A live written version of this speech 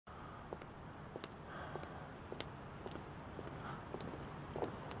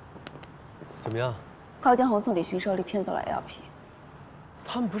怎么样？高建宏从李寻手里骗走了 LP。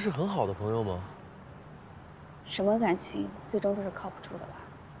他们不是很好的朋友吗？什么感情最终都是靠不住的吧？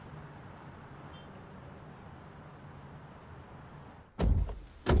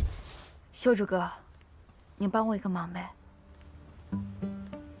秀竹哥，你帮我一个忙呗。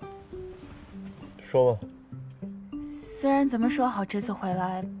说吧。虽然咱们说好这次回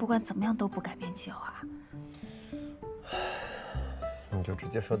来不管怎么样都不改变计划，你就直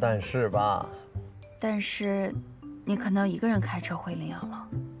接说但是吧。但是你可能要一个人开车回临阳了。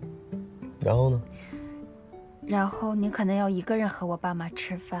然后呢？然后你可能要一个人和我爸妈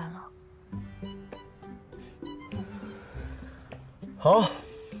吃饭了。好，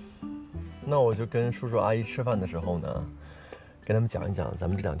那我就跟叔叔阿姨吃饭的时候呢，跟他们讲一讲咱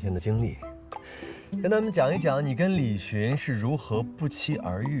们这2天的经历，跟他们讲一讲你跟李寻是如何不期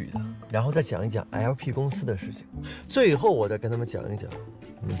而遇的，然后再讲一讲 LP 公司的事情，最后我再跟他们讲一讲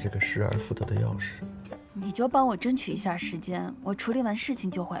你这个失而复得的钥匙。你就帮我争取一下时间，我处理完事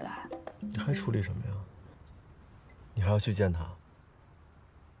情就回来。你还处理什么呀？你还要去见他？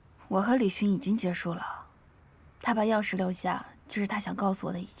我和李寻已经结束了，他把钥匙留下，就是他想告诉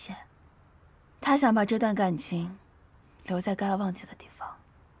我的一切。他想把这段感情留在该忘记的地方。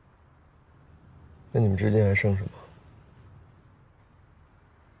那你们之间还剩什么？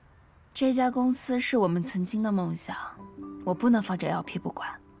这家公司是我们曾经的梦想，我不能放着 LP 不管，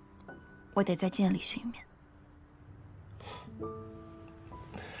我得再见李寻一面。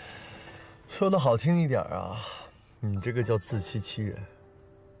说的好听一点啊，你这个叫自欺欺人；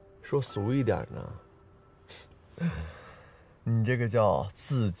说俗一点呢，你这个叫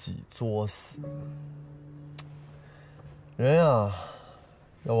自己作死。人啊，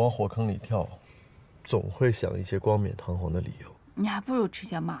要往火坑里跳，总会想一些冠冕堂皇的理由。你还不如直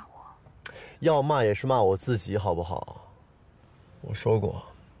接骂我。要骂也是骂我自己，好不好？我说过，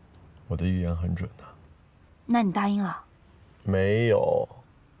我的预言很准的。那你答应了？没有。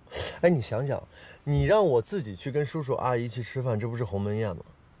哎，你想想，你让我自己去跟叔叔阿姨去吃饭，这不是鸿门宴吗？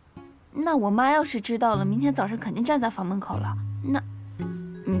那我妈要是知道了，明天早上肯定站在房门口了。那，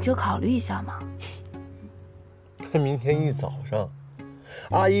你就考虑一下嘛。明天一早上，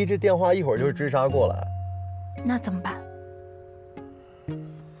阿姨这电话一会儿就会追杀过来。那怎么办？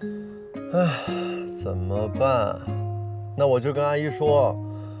唉，怎么办？那我就跟阿姨说，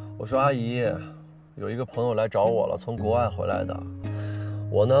我说阿姨，有一个朋友来找我了，从国外回来的。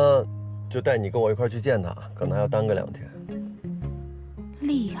我呢，就带你跟我一块去见他，可能还要耽搁2天。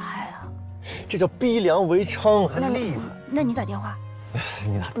厉害啊！这叫逼良为娼，还厉害。那你打电话。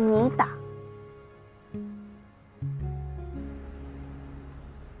你打。你打。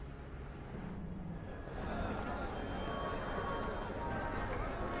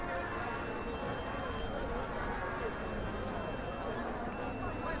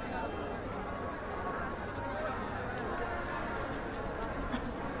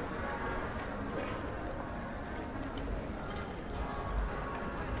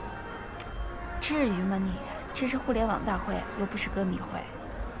至于吗你？这是互联网大会，又不是歌迷会。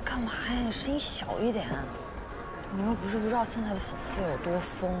干嘛呀？你声音小一点。你又不是不知道现在的粉丝有多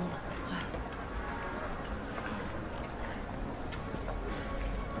疯。哎，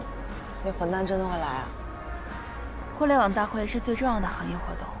那混蛋真的会来啊？互联网大会是最重要的行业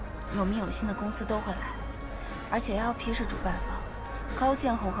活动，有名有姓的公司都会来，而且 LP 是主办方，高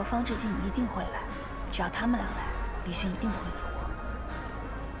建宏和方志静一定会来。只要他们俩来，李寻一定不会错过。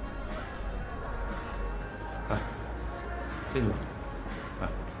来，进去吧。来，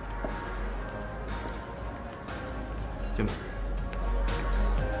进吧。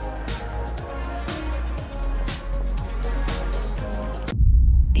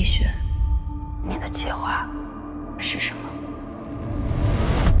李寻，你的计划是什么？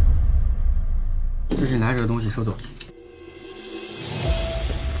这是你拿着的东西，收走。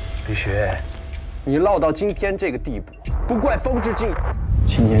李寻，你落到今天这个地步，不怪方志静。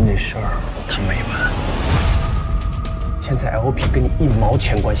今天这事儿他没完。现在 LP 跟你1毛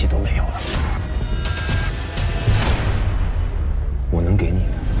钱关系都没有了，我能给你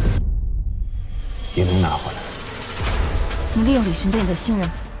的，也能拿回来。你利用李寻对你的信任，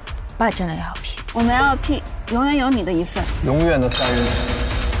霸占了 LP。我们 LP 永远有你的一份。永远的3人，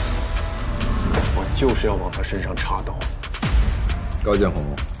我就是要往他身上插刀。高建宏，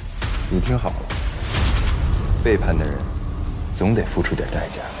你听好了，背叛的人总得付出点代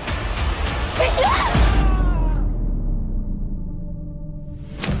价。李寻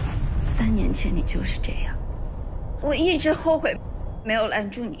，3年前你就是这样，我一直后悔没有拦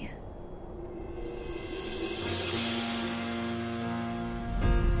住你。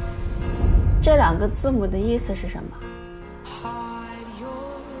这2个字母的意思是什么？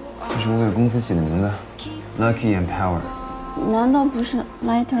这是我给公司起的名字 ，Lucky and Power。难道不是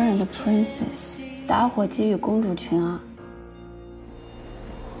Lighter&Princess 打火机与公主裙啊？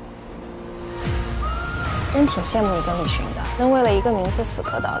真挺羡慕你跟李寻的，能为了一个名字死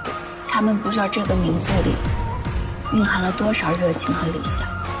磕到底。他们不知道这个名字里蕴含了多少热情和理想。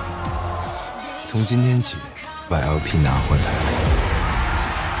从今天起，把 LP 拿回来。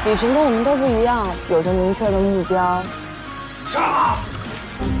李寻跟我们都不一样，有着明确的目标。杀！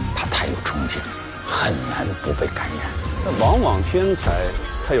他太有冲劲，很难不被感染。往往天才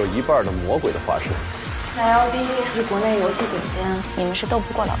他有一半的魔鬼的化身。LP 是国内游戏顶尖，你们是斗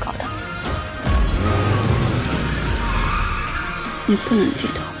不过老高的。你不能低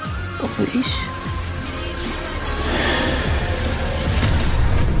头，我不允许。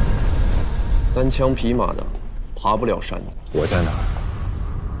单枪匹马的，爬不了山。我在哪儿，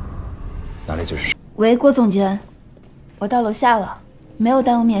哪里就是山。喂，郭总监，我到楼下了，没有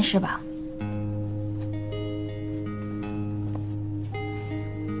耽误面试吧？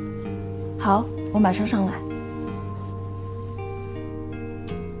好，我马上上来。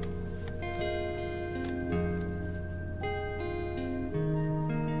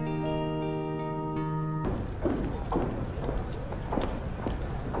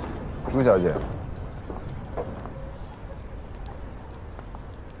朱小姐，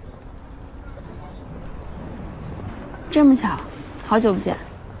这么巧，好久不见。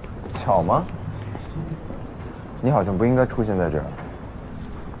巧吗？你好像不应该出现在这儿。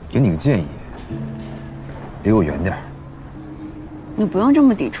给你个建议，离我远点儿。你不用这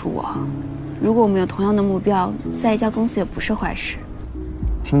么抵触我。如果我们有同样的目标，在一家公司也不是坏事。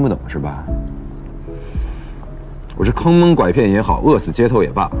听不懂是吧？我是坑蒙拐骗也好，饿死街头也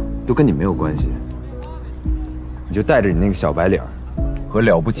罢，都跟你没有关系。你就带着你那个小白脸和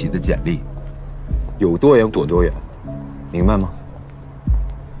了不起的简历，有多远躲多远，明白吗？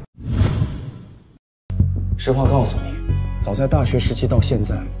实话告诉你，早在大学时期到现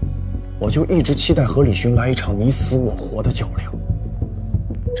在，我就一直期待和李寻来一场你死我活的较量。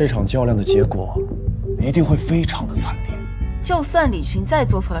这场较量的结果一定会非常的惨烈。就算李寻再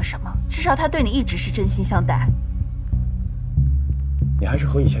做错了什么，至少他对你一直是真心相待。你还是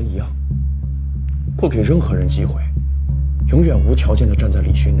和以前一样，不给任何人机会，永远无条件的站在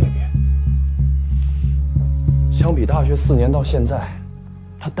李寻那边。相比大学4年到现在，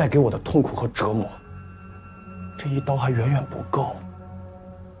他带给我的痛苦和折磨，这一刀还远远不够。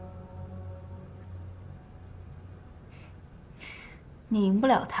你赢不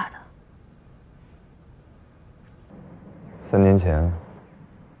了他的。3年前，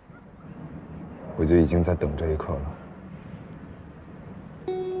我就已经在等这一刻了。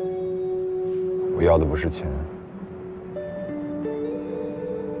我要的不是钱，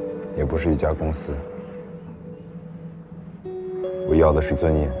也不是一家公司，我要的是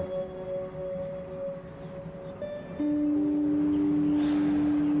尊严。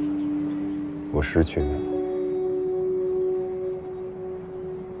我失去的，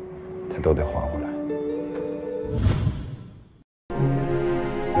他都得还回来。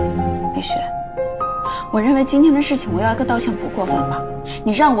李寻，我认为今天的事情我要一个道歉不过分吧？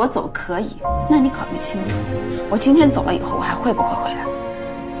你让我走可以，那你考虑清楚，我今天走了以后，我还会不会回来？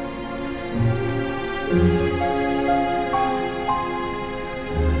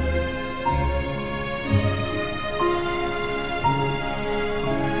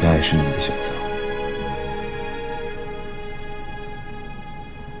那也是你的选择。